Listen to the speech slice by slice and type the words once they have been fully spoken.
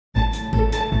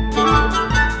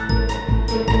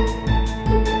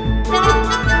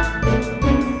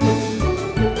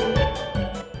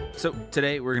So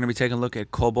today we're going to be taking a look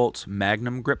at Kobalt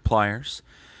Magnum grip pliers.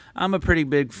 I'm a pretty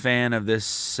big fan of this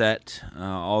set,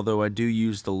 although I do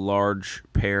use the large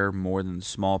pair more than the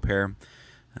small pair.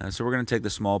 So we're going to take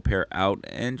the small pair out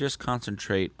and just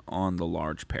concentrate on the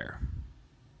large pair.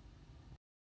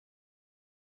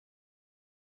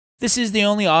 This is the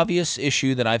only obvious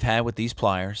issue that I've had with these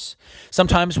pliers.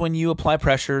 Sometimes when you apply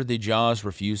pressure, the jaws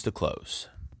refuse to close.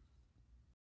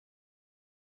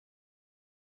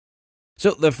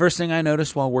 So the first thing I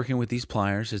noticed while working with these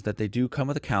pliers is that they do come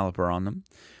with a caliper on them,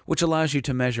 which allows you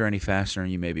to measure any fastener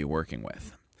you may be working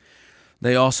with.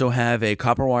 They also have a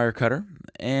copper wire cutter,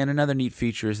 and another neat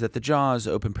feature is that the jaws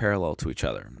open parallel to each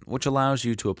other, which allows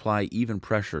you to apply even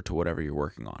pressure to whatever you're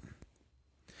working on.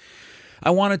 I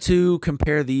wanted to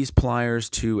compare these pliers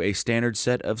to a standard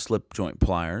set of slip joint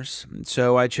pliers,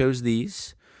 so I chose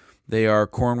these. They are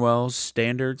Cornwell's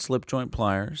standard slip joint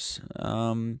pliers,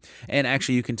 and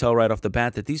actually you can tell right off the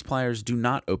bat that these pliers do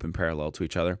not open parallel to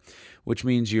each other, which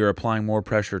means you're applying more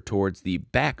pressure towards the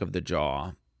back of the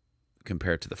jaw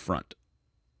compared to the front.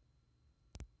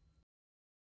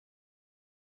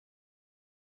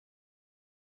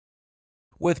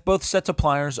 With both sets of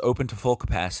pliers open to full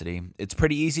capacity, it's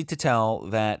pretty easy to tell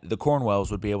that the Cornwells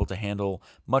would be able to handle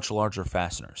much larger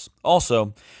fasteners.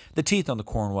 Also, the teeth on the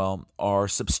Cornwell are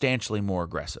substantially more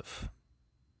aggressive.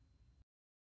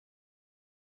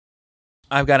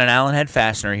 I've got an Allen head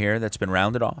fastener here that's been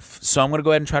rounded off, so I'm going to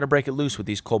go ahead and try to break it loose with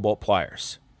these Kobalt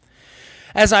pliers.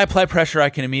 As I apply pressure,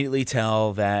 I can immediately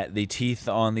tell that the teeth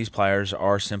on these pliers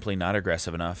are simply not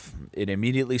aggressive enough. It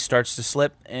immediately starts to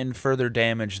slip and further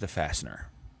damage the fastener.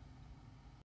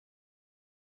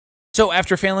 So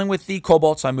after failing with the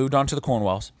Kobalts, I moved on to the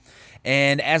Cornwells.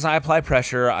 And as I apply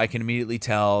pressure, I can immediately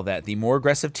tell that the more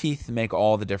aggressive teeth make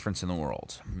all the difference in the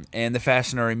world. And the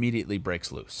fastener immediately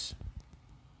breaks loose.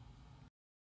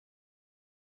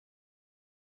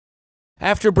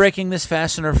 After breaking this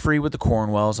fastener free with the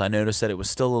Cornwells, I noticed that it was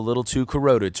still a little too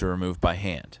corroded to remove by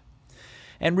hand.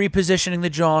 And repositioning the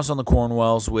jaws on the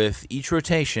Cornwells with each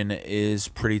rotation is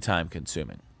pretty time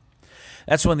consuming.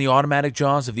 That's when the automatic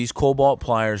jaws of these Kobalt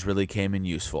pliers really came in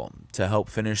useful to help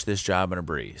finish this job in a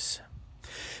breeze.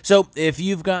 So if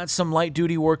you've got some light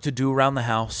duty work to do around the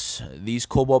house, these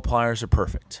Kobalt pliers are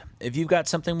perfect. If you've got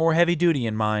something more heavy duty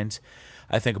in mind,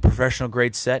 I think a professional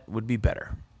grade set would be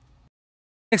better.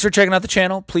 Thanks for checking out the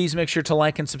channel. Please make sure to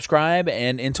like and subscribe,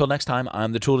 and until next time,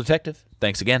 I'm the Tool Detective.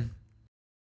 Thanks again.